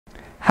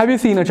Have you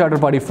seen a charter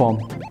party form?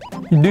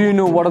 Do you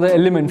know what are the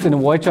elements in a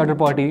voyage charter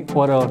party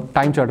or a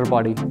time charter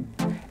party?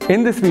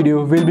 In this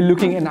video, we'll be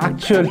looking at an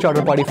actual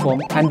charter party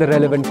form and the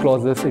relevant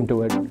clauses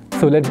into it.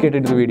 So let's get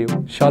into the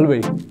video, shall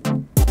we?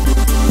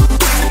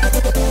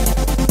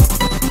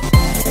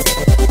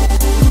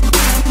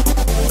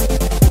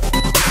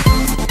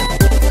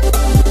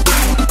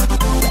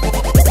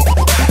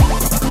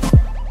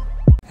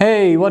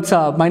 Hey, what's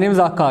up? My name is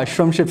Akash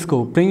from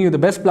ShipScope, bringing you the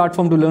best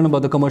platform to learn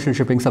about the commercial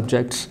shipping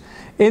subjects.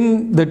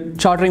 In the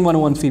Chartering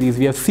 101 series,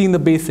 we have seen the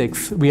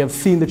basics, we have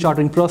seen the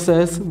chartering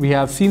process, we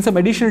have seen some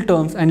additional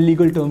terms and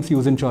legal terms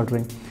used in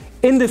chartering.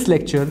 In this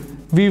lecture,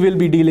 we will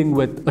be dealing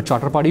with a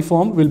charter party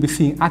form, we'll be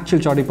seeing actual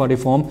charter party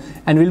form,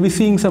 and we'll be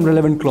seeing some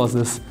relevant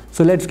clauses.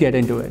 So let's get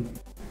into it.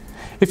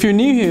 If you're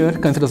new here,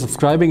 consider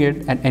subscribing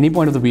it at any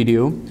point of the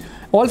video.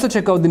 Also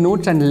check out the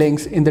notes and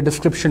links in the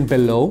description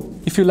below.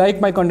 If you like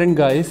my content,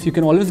 guys, you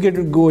can always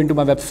go into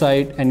my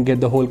website and get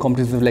the whole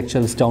comprehensive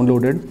lectures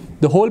downloaded.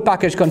 The whole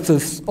package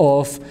consists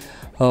of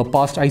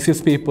past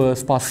ICS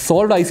papers, past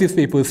solved ICS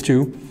papers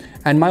too,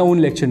 and my own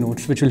lecture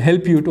notes, which will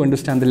help you to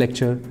understand the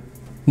lecture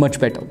much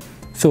better.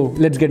 So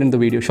let's get into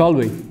the video, shall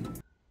we?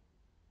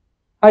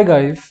 Hi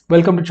guys,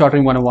 welcome to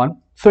Chartering 101.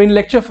 So in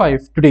lecture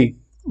 5 today,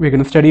 we're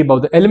going to study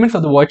about the elements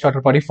of the voyage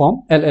charter party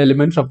form and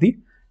elements of the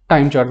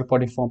time charter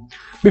party form.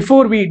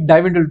 Before we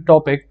dive into the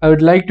topic, I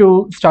would like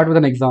to start with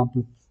an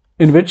example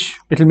in which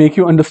it will make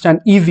you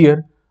understand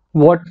easier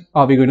what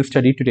are we going to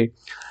study today.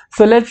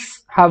 So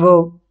let's have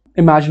a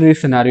imaginary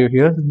scenario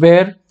here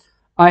where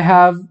I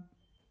have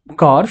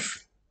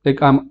cars,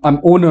 like I'm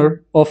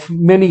owner of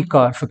many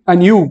cars,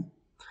 and you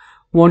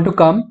want to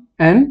come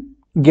and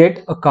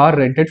get a car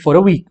rented for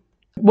a week.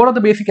 What are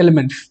the basic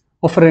elements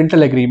of a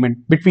rental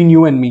agreement between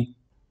you and me?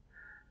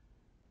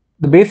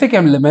 The basic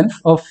elements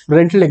of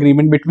rental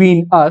agreement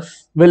between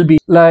us will be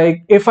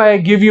like, if I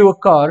give you a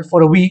car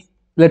for a week,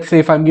 let's say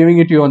if I'm giving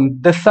it to you on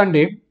this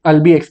Sunday,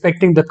 I'll be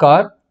expecting the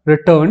car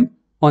returned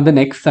on the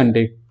next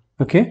Sunday.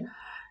 Okay.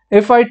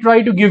 If I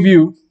try to give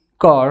you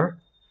car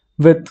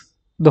with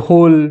the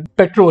whole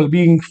petrol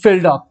being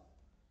filled up,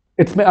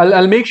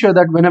 I'll make sure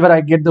that whenever I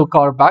get the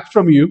car back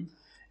from you,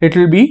 it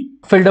will be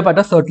filled up at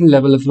a certain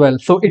level as well.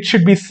 So it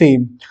should be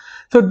same.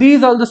 So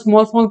these are the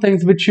small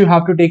things which you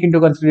have to take into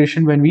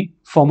consideration when we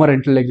form a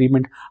rental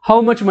agreement. How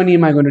much money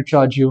am I going to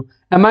charge you?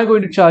 Am I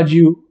going to charge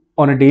you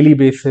on a daily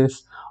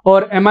basis?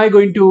 Or am I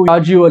going to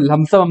charge you a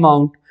lump sum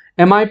amount?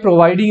 Am I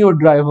providing you a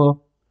driver?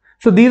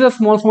 So these are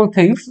small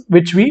things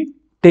which we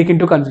take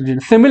into consideration.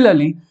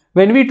 Similarly,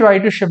 when we try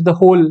to shift the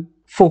whole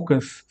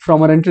focus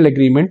from a rental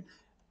agreement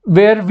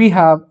where we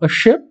have a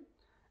ship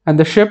and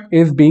the ship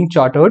is being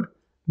chartered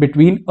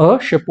between a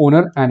ship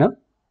owner and a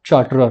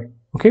charterer.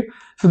 Okay,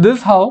 so this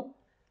is how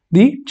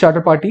the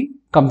charter party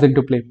comes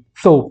into play.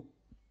 So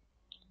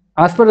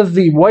as far as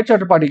the voyage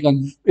charter party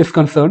is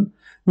concerned,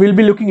 we'll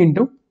be looking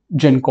into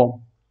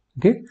Gencon.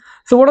 Okay,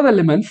 so what are the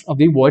elements of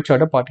the voyage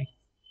charter party?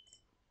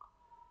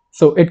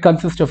 So it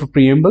consists of a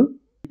preamble.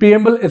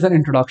 Preamble is an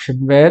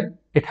introduction where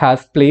it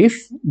has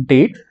place,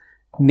 date,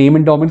 name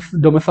and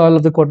domicile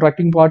of the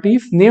contracting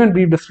parties, name and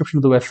brief description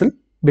of the vessel,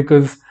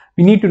 because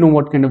we need to know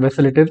what kind of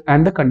vessel it is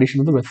and the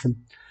condition of the vessel.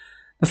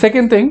 The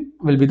second thing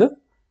will be the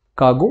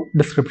cargo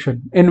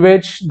description, in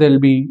which there will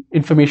be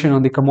information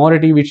on the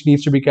commodity which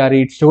needs to be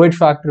carried, storage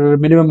factor,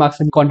 minimum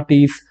maximum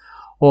quantities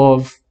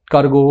of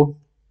cargo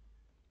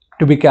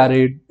to be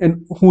carried,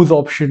 and whose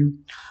option,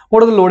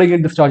 what are the loading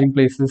and discharging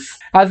places.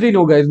 As we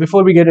know, guys,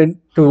 before we get into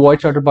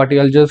voyage charter party,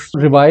 I'll just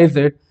revise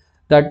it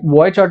that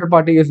voyage charter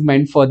party is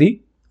meant for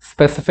the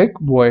specific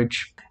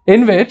voyage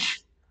in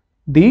which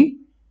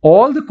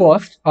all the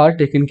costs are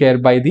taken care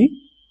by the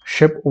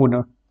ship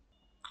owner.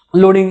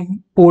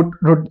 Loading, port,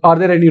 are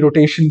there any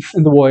rotations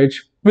in the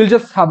voyage? We'll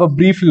just have a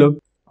brief look.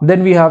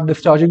 Then we have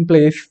discharging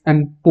place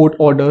and port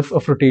orders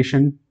of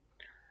rotation.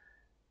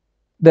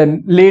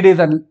 Then lay days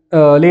and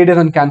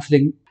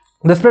cancelling.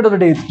 The spread of the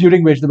days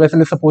during which the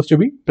vessel is supposed to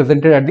be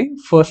presented at the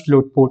first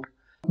load port.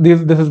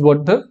 This is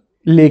what the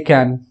lay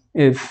can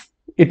is.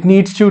 It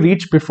needs to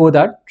reach before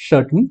that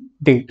certain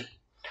date.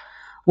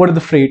 What are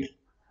the freight?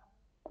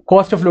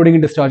 Cost of loading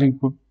and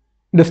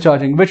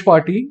discharging. Which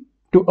party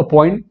to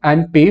appoint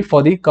and pay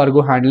for the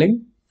cargo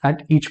handling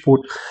at each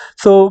port.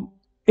 So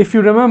if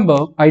you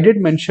remember, I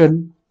did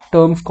mention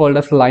terms called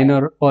as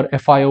liner or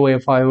FIO,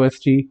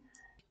 FIOST.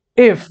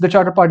 If the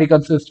charter party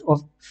consists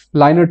of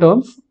liner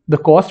terms, the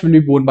cost will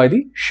be borne by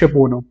the ship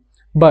owner.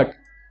 But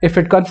if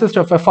it consists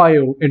of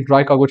FIO in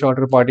dry cargo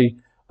charter party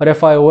or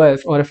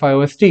FIOS or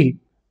FIOST,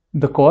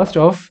 the cost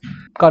of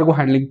cargo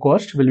handling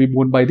cost will be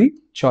borne by the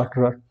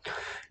charterer.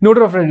 Note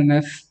of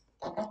readiness.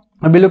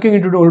 I'll be looking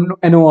into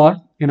NOR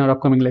in our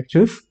upcoming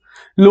lectures.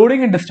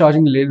 Loading and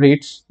discharging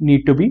rates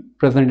need to be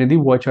present in the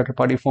voyage charter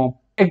party form.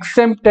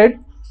 Exempted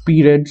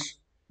periods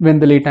when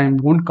the lay time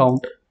won't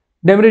count.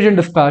 Demurrage and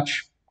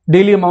dispatch.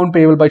 Daily amount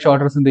payable by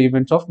charters in the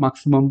events of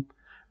maximum.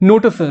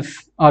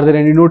 Notices. Are there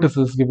any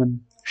notices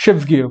given?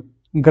 Ship's gear.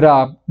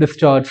 Grab,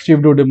 discharge,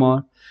 stevedore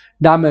demur.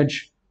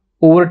 Damage.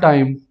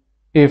 Overtime.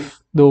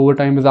 If the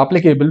overtime is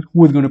applicable,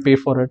 who is going to pay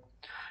for it?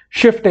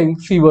 Shifting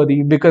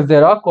seaworthy, because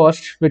there are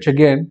costs which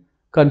again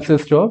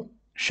consist of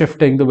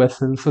shifting the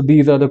vessel. So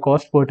these are the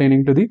costs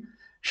pertaining to the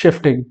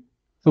shifting.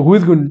 So who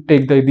is going to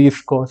take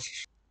these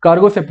costs?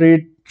 Cargo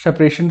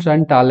separations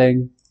and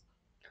tallying,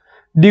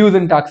 dues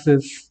and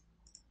taxes,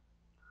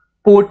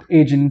 port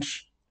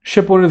agents,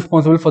 ship owner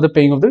responsible for the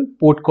paying of the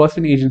port cost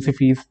and agency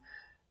fees,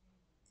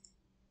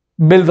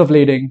 bills of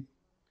lading,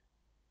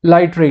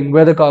 lightering,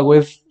 where the cargo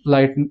is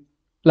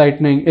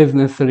lightening is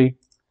necessary,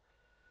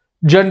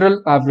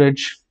 general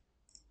average.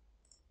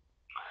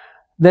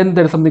 Then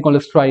there is something called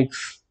as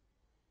strikes,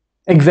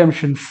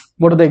 exemptions.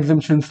 What are the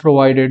exemptions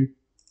provided?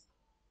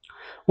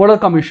 What are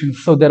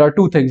commissions? So there are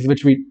two things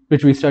which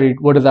we studied.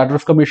 What is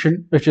address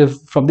commission, which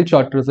is from the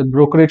charters, and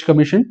brokerage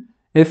commission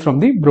is from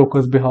the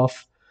broker's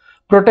behalf.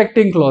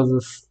 Protecting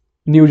clauses,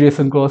 new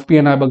Jason clause,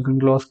 P&I bunking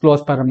clause,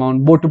 clause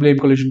paramount, boat to blame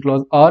collision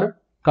clause are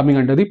coming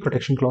under the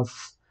protection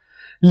clauses.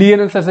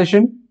 Lien and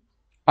cessation,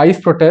 ice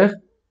protect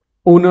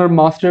owner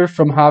master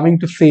from having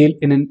to sail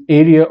in an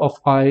area of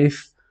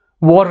ice.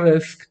 War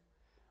risk,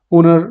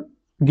 owner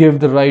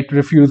give the right to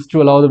refuse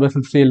to allow the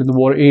vessel sail in the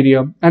war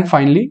area. And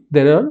finally,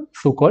 there are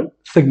so-called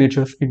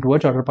signatures into a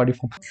charter party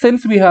form.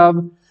 Since we have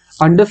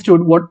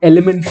understood what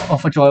elements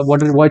of a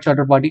why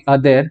charter party are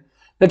there,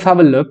 let's have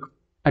a look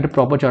at a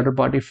proper charter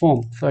party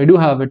form. So I do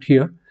have it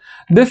here.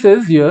 This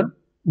is your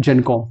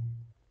Gencon.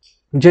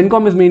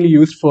 Gencom is mainly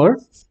used for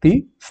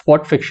the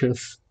spot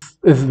fixtures.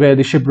 This is where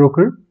the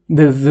shipbroker,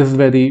 this is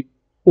where the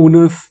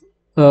owner's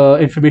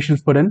information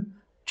is put in.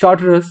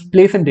 Charterers,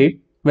 place and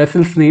date,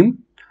 vessel's name,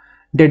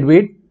 dead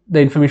weight, the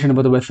information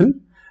about the vessel,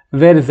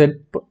 where is it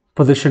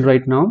positioned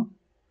right now,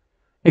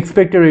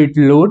 expected rate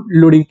load,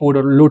 loading port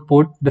or load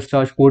port,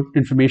 discharge port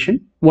information,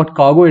 what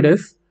cargo it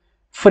is,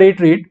 freight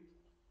rate,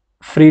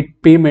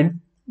 freight payment,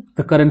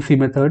 the currency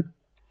method,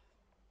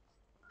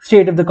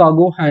 state if the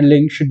cargo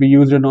handling should be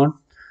used or not,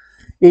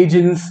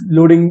 agents,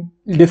 loading,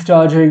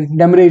 discharging,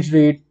 demurrage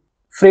rate,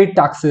 freight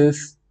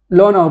taxes,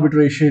 loan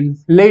arbitration,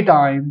 lay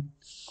time,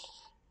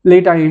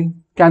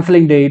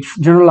 cancelling dates,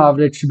 general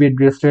average to be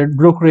adjusted,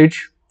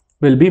 brokerage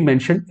will be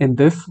mentioned in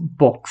this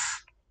box,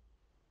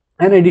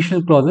 and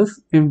additional clauses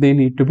if they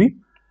need to be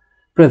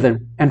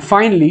present. And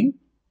finally,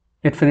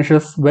 it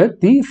finishes with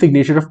the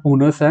signature of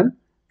owners and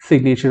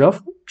signature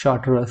of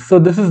charterers. So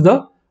this is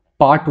the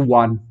part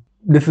 1.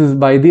 This is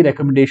by the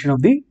recommendation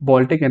of the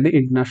Baltic and the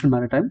International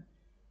Maritime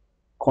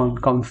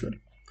Council.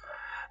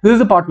 This is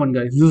the part 1,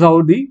 guys. This is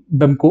how the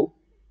BEMCO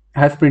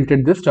has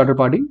printed this charter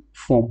party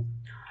form.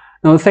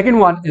 Now the second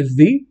one is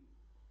the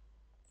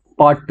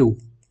part 2.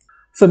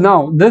 So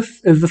now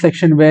this is the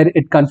section where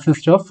it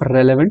consists of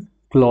relevant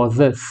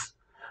clauses.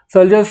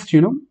 So I'll just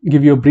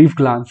give you a brief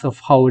glance of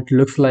how it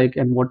looks like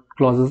and what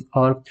clauses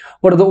are.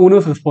 What are the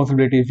owner's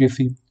responsibilities you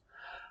see?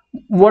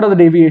 What are the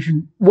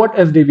deviation? What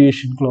is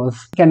deviation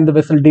clause? Can the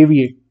vessel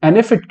deviate? And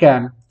if it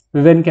can,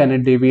 when can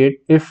it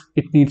deviate? If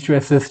it needs to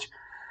assist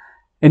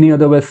any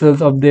other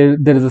vessels, or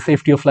there is a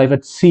safety of life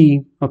at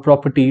sea or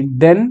property,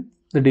 then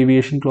the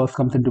deviation clause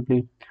comes into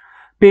play.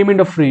 Payment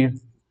of freight,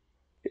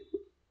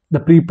 the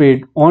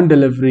prepaid on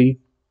delivery,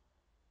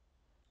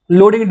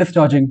 loading and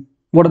discharging,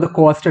 what are the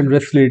costs and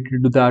risks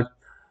related to that,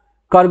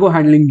 cargo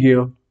handling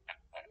gear,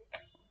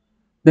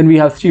 then we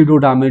have pseudo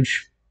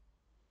damage,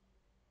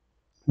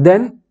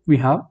 then we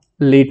have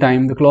lay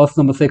time. The clause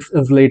number 6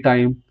 is lay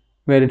time,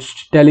 where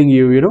it's telling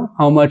you,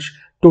 how much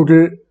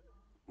total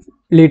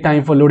lay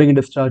time for loading and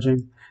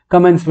discharging.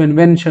 Commence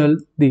when shall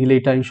the lay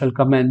time shall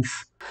commence.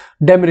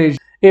 Demurrage,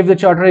 if the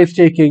charterer is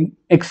taking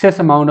excess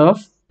amount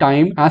of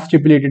time as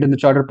stipulated in the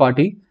charter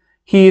party,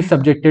 he is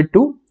subjected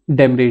to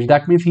demurrage.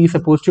 That means he is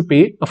supposed to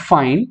pay a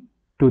fine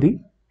to the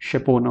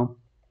ship owner.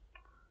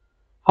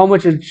 How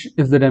much is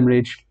the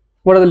demurrage?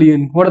 What are the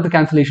lien? What are the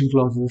cancellation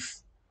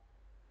clauses?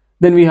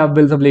 Then we have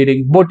bills of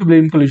lading, boat to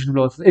blame collision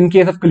clauses. In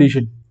case of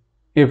collision,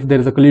 if there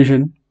is a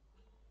collision,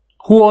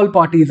 who all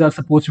parties are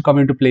supposed to come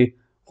into play?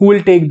 Who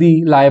will take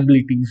the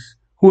liabilities?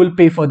 Who will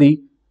pay for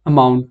the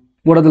amount?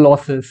 What are the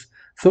losses?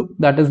 So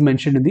that is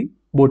mentioned in the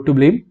boat to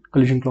blame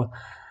collision clause.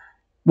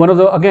 One of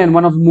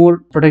the more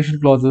protection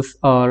clauses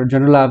are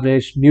general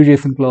average, new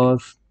Jason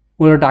clause,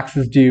 what are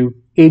taxes due,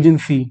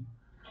 agency,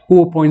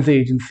 who appoints the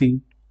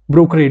agency,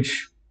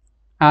 brokerage,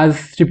 as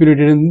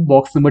stipulated in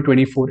box number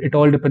 24. It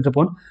all depends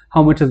upon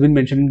how much has been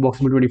mentioned in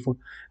box number 24.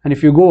 And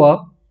if you go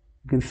up,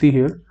 you can see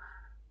here,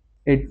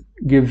 it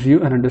gives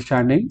you an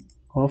understanding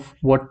of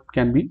what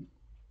can be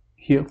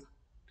here.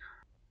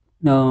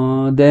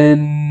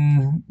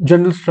 Then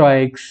general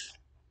strikes,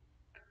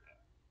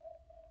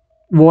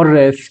 war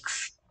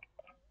risks,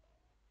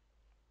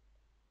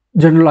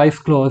 general ice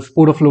clause,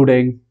 port of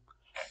loading,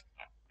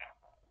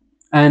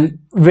 and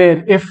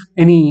where if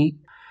any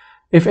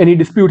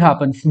dispute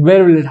happens,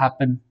 where will it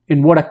happen,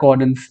 in what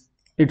accordance,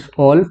 it's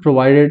all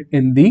provided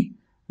in the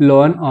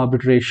law and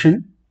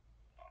arbitration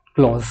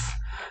clause.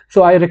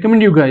 So I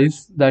recommend you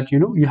guys that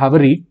you have a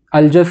read.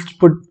 I'll just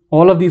put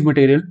all of these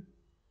material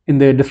in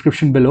the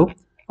description below,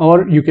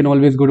 or you can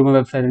always go to my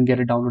website and get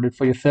it downloaded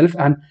for yourself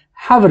and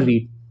have a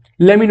read.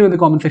 Let me know in the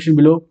comment section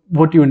below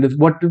what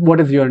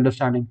is your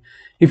understanding.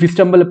 If you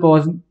stumble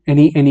upon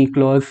any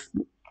clause,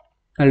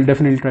 I'll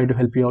definitely try to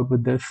help you out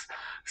with this.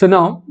 So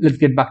now let's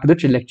get back to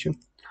the lecture.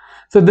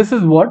 So this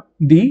is what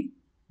the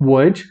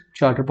voyage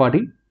charter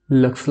party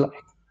looks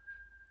like.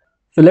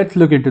 So let's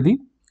look into the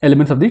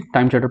elements of the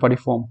time charter party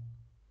form.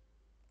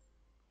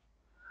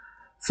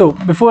 So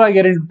before I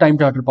get into time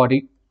charter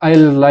party, I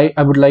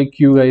would like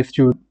you guys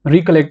to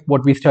recollect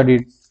what we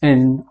studied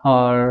in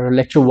our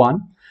lecture 1.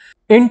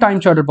 In time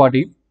charter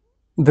party,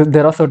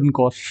 there are certain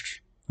costs.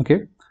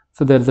 Okay,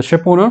 so there's a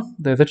ship owner,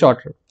 there's a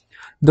charter.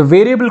 The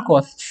variable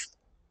costs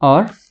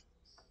are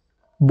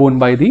borne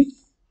by the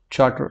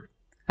charter,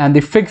 and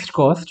the fixed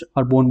costs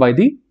are borne by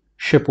the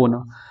ship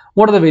owner.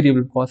 What are the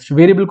variable costs?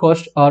 Variable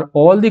costs are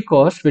all the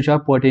costs which are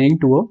pertaining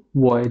to a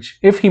voyage.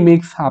 If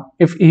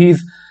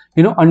he's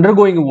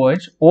undergoing a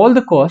voyage, all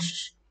the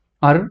costs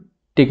are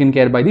taken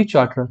care by the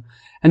charter,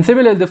 and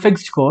similarly the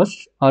fixed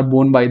costs are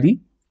borne by the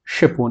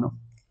ship owner.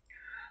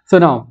 So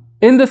now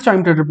in this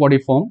time charter party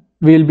form,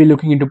 we will be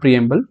looking into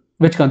preamble,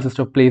 which consists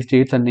of place,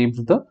 dates, and names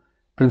of the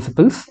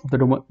principals of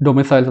the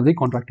domiciles of the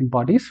contracting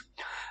parties.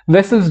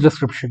 Vessel's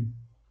description.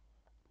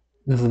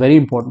 This is very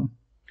important.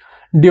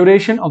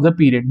 Duration of the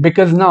period,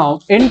 because now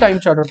in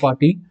time charter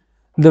party,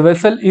 the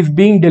vessel is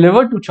being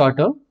delivered to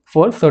charter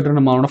for a certain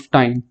amount of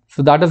time.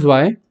 So that is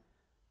why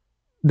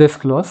this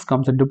clause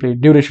comes into play.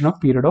 Duration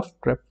of period of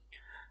trip.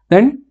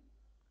 Then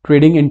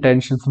trading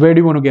intentions. Where do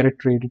you want to get it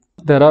traded?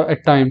 There are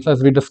at times,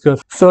 as we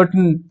discussed,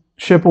 certain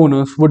ship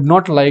owners would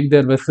not like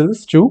their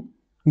vessels to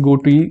go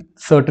to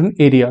certain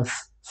areas.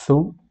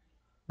 So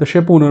the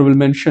ship owner will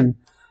mention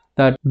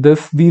that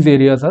these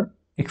areas are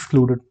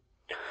excluded.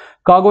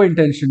 Cargo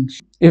intentions.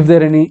 If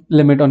there any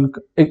limit on,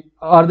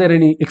 are there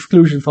any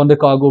exclusions on the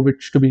cargo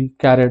which to be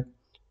carried?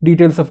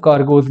 Details of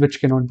cargoes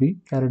which cannot be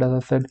carried, as I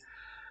said.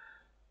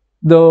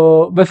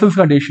 The vessel's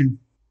condition.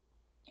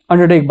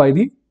 Undertake by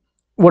the,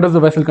 what does the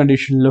vessel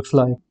condition looks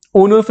like?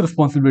 Owner's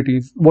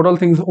responsibilities. What all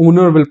things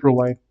owner will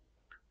provide?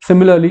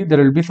 Similarly,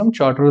 there will be some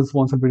charter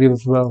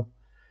responsibilities as well.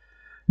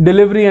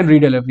 Delivery and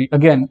redelivery.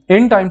 Again,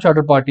 in time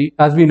charter party,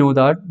 as we know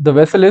that the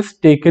vessel is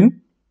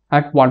taken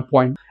at one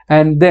point,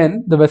 and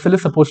then the vessel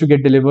is supposed to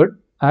get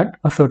delivered at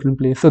a certain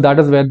place. So that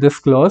is where this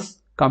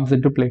clause comes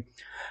into play.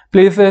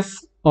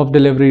 Places of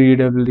delivery,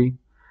 redelivery.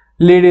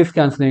 Lay days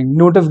cancelling.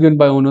 Notice given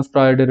by owners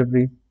prior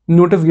delivery.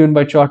 Notice given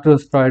by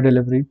charters prior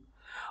delivery.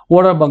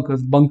 What are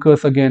bunkers?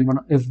 Bunkers again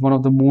is one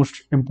of the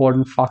most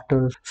important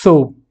factors.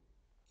 So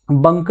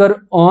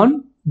bunker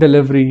on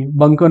delivery,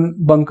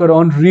 bunker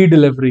on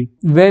redelivery.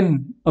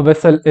 When a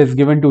vessel is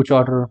given to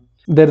charter,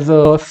 there is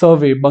a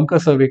survey, bunker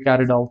survey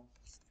carried out.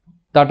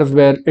 That is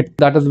where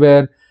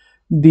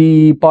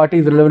the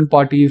relevant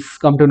parties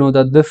come to know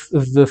that this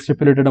is the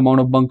stipulated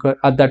amount of bunker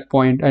at that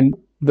point, and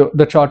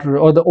the charter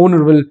or the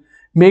owner will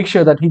make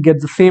sure that he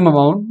gets the same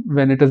amount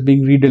when it is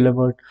being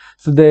redelivered.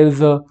 So there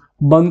is a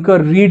bunker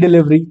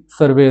redelivery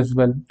survey as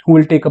well, who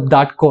will take up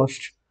that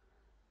cost.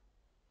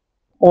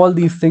 All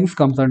these things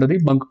comes under the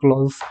bunker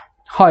clause.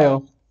 Hire,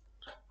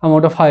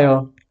 amount of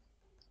hire.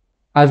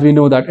 As we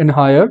know that in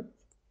hire,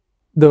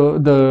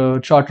 the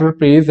charter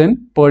pays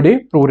in per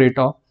day pro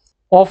rata.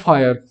 Off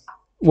hire.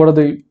 What are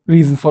the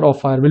reasons for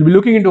off hire? We'll be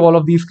looking into all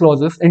of these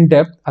clauses in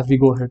depth as we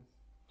go ahead.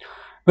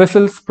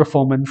 Vessel's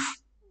performance.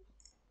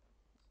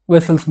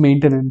 Vessel's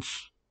maintenance.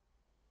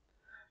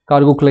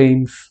 Cargo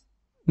claims.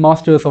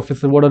 Master's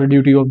officer. What are the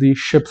duty of the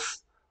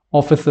ship's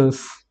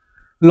officers?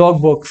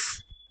 Logbooks.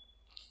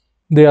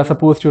 They are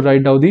supposed to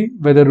write down the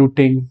weather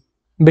routing,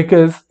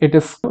 because it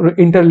is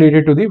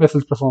interrelated to the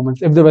vessel's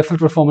performance. If the vessel's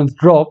performance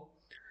drop,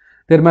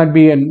 there might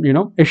be an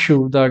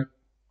issue that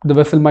the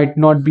vessel might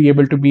not be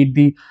able to meet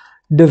the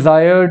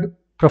desired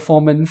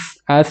performance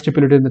as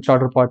stipulated in the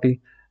charter party.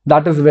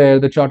 That is where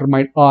the charter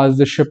might ask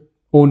the ship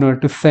owner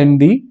to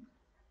send the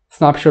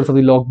snapshots of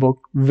the logbook,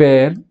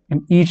 where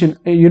in each and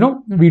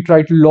we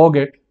try to log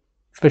it,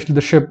 especially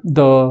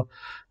the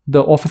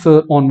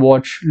officer on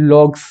watch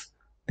logs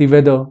the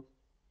weather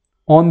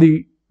on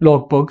the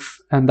logbooks,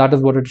 and that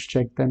is what it is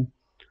checked then.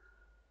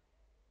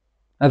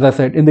 As I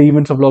said, in the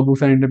events of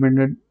logbooks and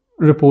independent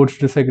reports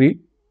disagree,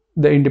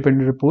 the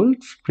independent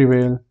reports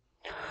prevail.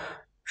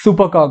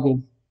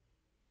 Supercargo.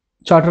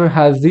 Charter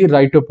has the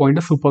right to appoint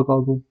a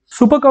supercargo.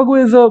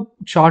 Supercargo is a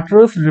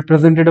charter's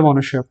representative on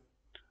a ship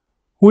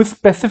who is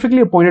specifically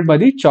appointed by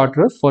the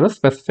charterers for a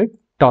specific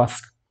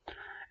task.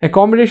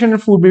 Accommodation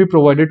and food may be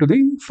provided to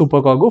the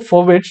supercargo,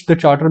 for which the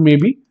charter may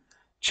be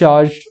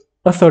charged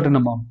a certain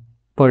amount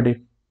per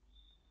day.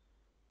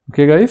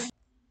 Okay, guys.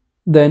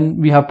 Then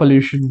we have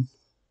pollution,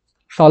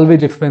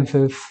 salvage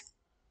expenses,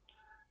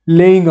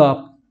 laying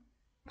up.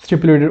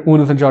 Stipulated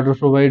owners and charters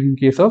provide in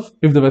case of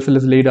if the vessel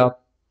is laid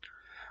up.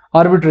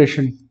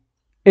 Arbitration,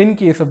 in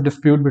case of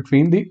dispute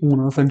between the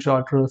owners and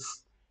charterers.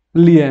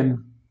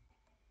 Lien.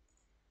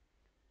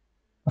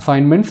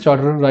 Assignments,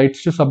 charter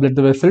rights to sublet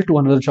the vessel to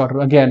another charter.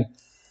 Again,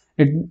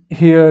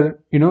 here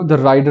the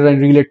rider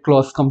and relet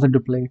clause comes into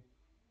play.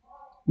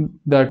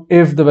 That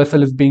if the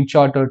vessel is being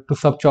chartered to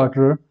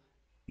subcharterer,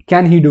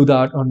 Can he do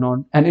that or not?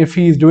 And if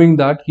he is doing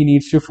that, he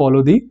needs to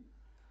follow the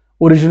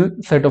original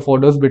set of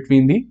orders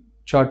between the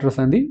charterers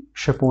and the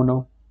ship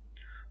owner.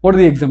 What are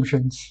the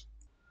exemptions?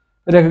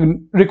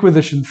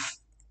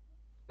 Requisitions,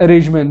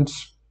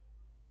 arrangements,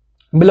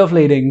 bill of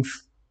ladings,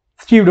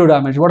 stevedore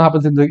damage. What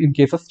happens in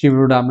case of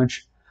stevedore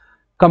damage?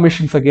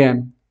 Commissions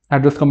again.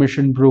 Address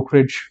commission,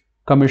 brokerage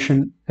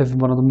commission is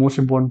one of the most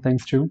important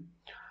things too.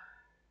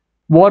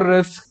 War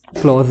risk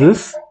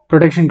clauses,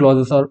 protection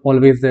clauses are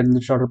always there in the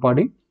charter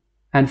party.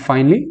 And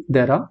finally,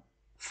 there are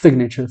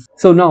signatures.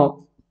 So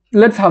now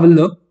let's have a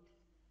look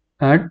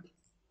at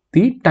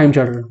the time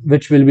charter,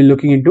 which we'll be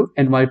looking into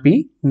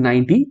NYPE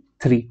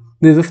 93.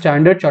 This is a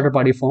standard charter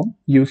party form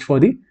used for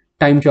the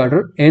time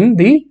charter in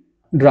the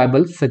dry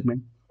bulk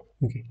segment.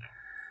 Okay.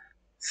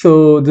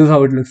 So this is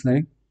how it looks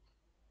like.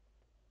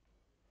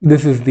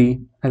 This is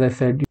the, as I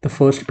said, the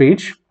first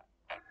page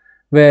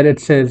where it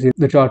says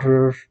the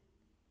charterer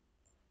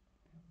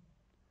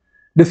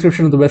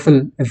description of the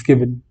vessel is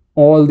given.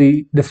 All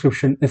the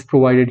description is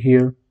provided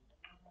here.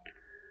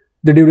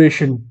 The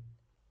duration,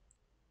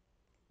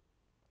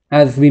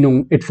 as we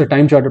know, it's a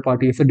time charter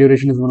party, so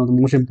duration is one of the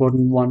most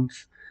important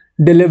ones.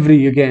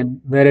 Delivery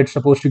again, where it's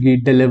supposed to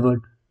get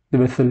delivered, the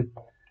vessel.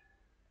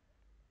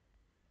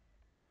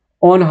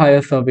 On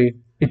hire survey,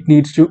 it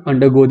needs to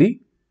undergo the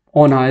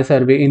on hire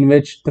survey in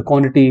which the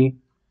quantity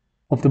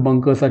of the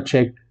bunkers are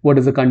checked. What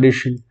is the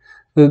condition?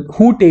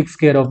 Who takes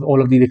care of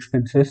all of these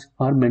expenses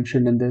are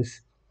mentioned in this.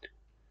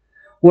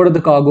 What are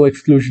the cargo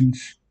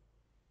exclusions?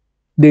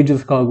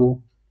 Dangerous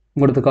cargo.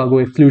 What are the cargo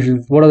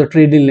exclusions? What are the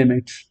trading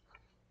limits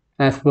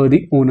as per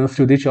the owners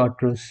to the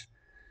charterers?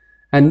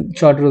 And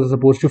charterers are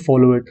supposed to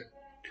follow it.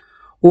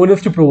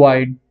 Owners to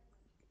provide.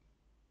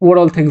 What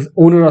all things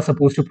owners are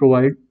supposed to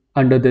provide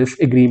under this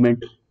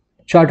agreement?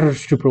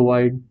 Charterers to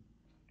provide.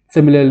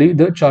 Similarly,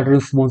 the charter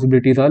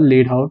responsibilities are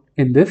laid out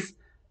in this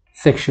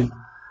section.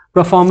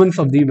 Performance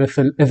of the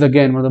vessel is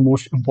again one of the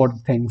most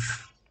important things.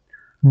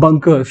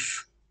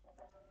 Bunkers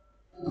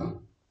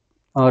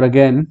are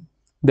again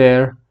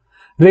there.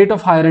 Rate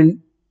of hire and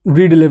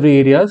redelivery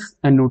areas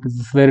and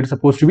notices where it's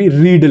supposed to be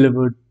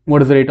redelivered.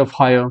 What is the rate of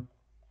hire?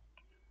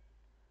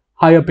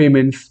 Hire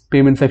payments,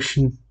 payment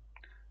section.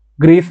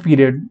 Grace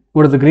period.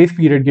 What is the grace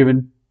period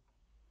given?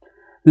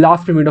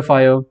 Last payment of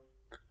hire.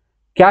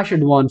 Cash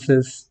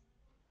advances.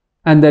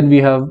 And then we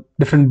have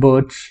different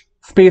berths,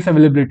 space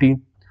availability,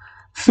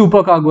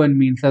 supercargo and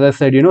means. As I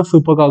said,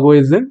 supercargo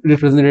is the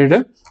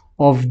representative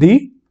of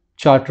the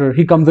charterer.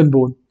 He comes on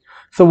board.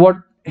 So what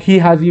he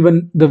has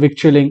even the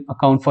victualling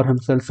account for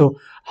himself. So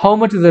how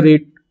much is the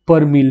rate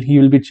per meal he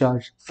will be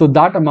charged? So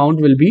that amount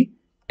will be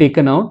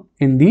taken out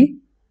in the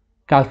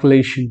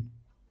calculation.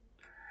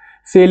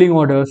 Sailing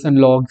orders and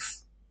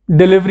logs,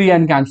 delivery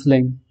and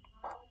cancelling.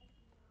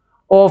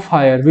 Off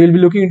hire. We will be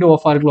looking into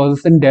off hire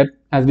clauses in depth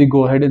as we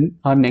go ahead in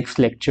our next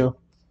lecture.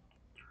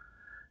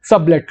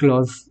 Sublet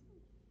clause.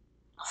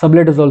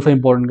 Sublet is also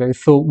important, guys.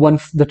 So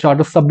once the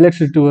charter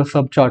sublets it to a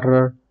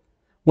sub-charterer,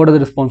 what are the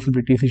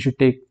responsibilities he should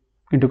take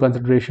into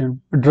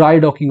consideration? Dry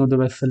docking of the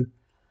vessel.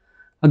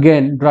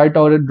 Again, dry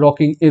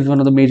docking is one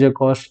of the major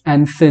costs,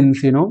 and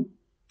since,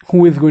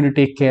 who is going to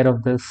take care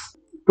of this?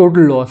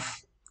 Total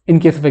loss in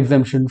case of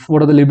exemptions.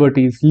 What are the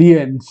liberties?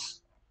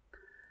 Liens.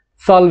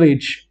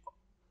 Salvage.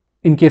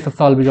 In case of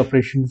salvage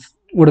operations,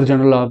 what is the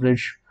general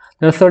average?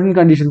 There are certain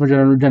conditions for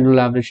general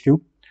average too,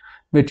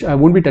 which I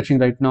won't be touching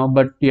right now,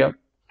 but yeah.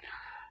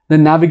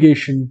 Then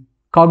navigation,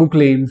 cargo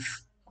claims,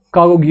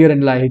 cargo gear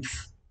and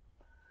lights,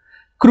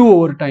 crew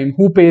overtime.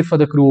 Who pays for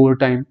the crew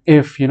overtime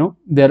if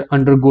they're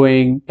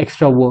undergoing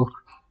extra work?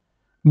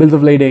 Bills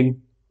of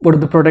lading. What are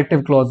the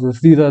protective clauses?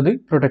 These are the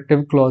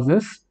protective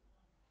clauses,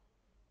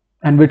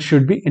 and which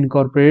should be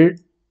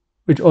incorporated,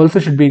 which also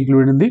should be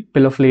included in the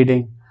bill of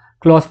lading.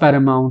 Clause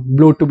paramount,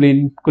 blow to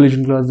plane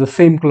collision clause, the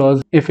same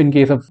clause. If in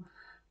case of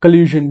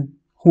collision,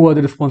 who are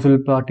the responsible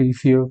parties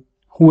here?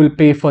 Who will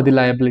pay for the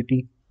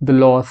liability, the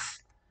loss?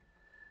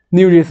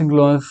 New adjacent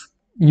clause,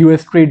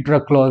 US trade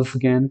drug clause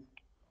again.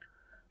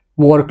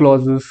 War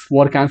clauses,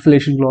 war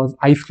cancellation clause,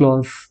 ice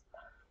clause,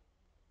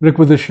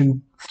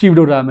 requisition,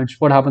 stevedore damage.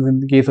 What happens in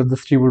the case of the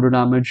stevedore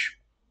damage?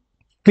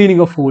 Cleaning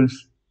of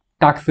holes,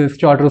 taxes,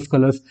 charterers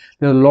colors.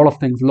 There are a lot of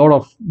things, a lot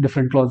of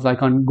different clauses. I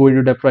can't go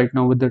into depth right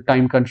now with the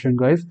time constraint,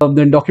 guys.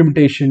 Then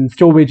documentation,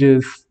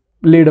 stowages,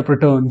 laid up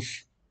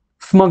returns,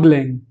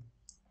 smuggling.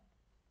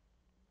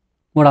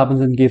 What happens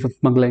in case of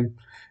smuggling?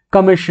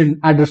 Commission,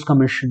 address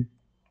commission.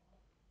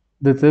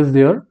 This is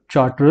their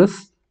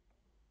charterers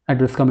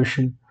address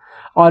commission.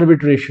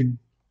 Arbitration.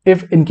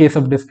 If in case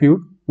of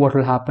dispute, what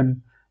will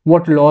happen?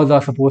 What laws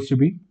are supposed to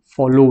be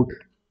followed?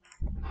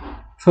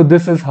 So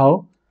this is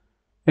how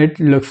it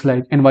looks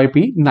like.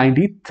 NYPE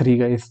 93,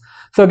 guys.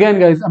 So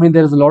again, guys,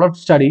 there's a lot of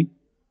study.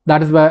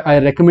 That is why I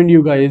recommend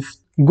you guys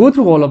go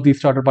through all of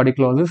these charter party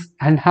clauses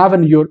and have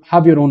your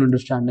own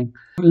understanding.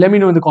 Let me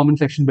know in the comment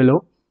section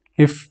below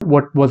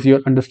what was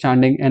your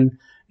understanding and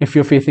if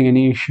you're facing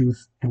any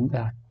issues in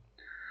that.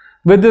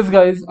 With this,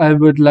 guys, I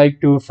would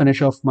like to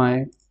finish off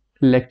my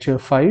lecture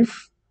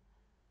 5.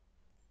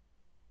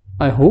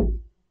 I hope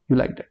you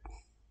liked it.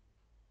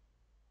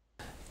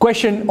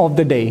 Question of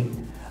the day.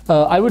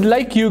 I would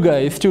like you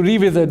guys to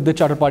revisit the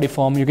charter party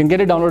form. You can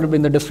get it downloaded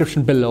in the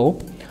description below.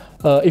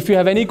 If you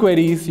have any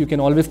queries, you can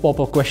always pop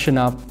a question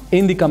up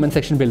in the comment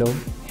section below.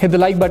 Hit the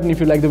like button if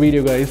you like the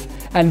video, guys,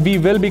 and we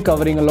will be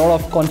covering a lot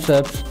of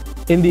concepts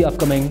in the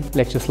upcoming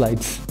lecture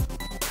slides.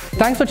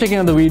 Thanks for checking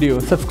out the video.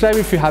 Subscribe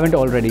if you haven't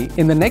already.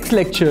 In the next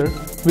lecture,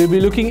 we'll be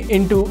looking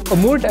into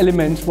more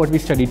elements what we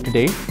studied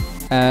today,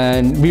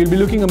 and we'll be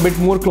looking a bit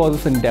more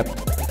clauses in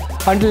depth.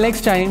 Until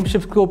next time,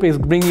 ShipScope is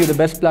bringing you the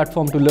best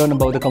platform to learn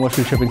about the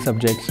commercial shipping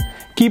subjects.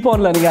 Keep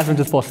on learning as much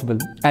as possible,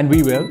 and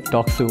we will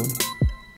talk soon.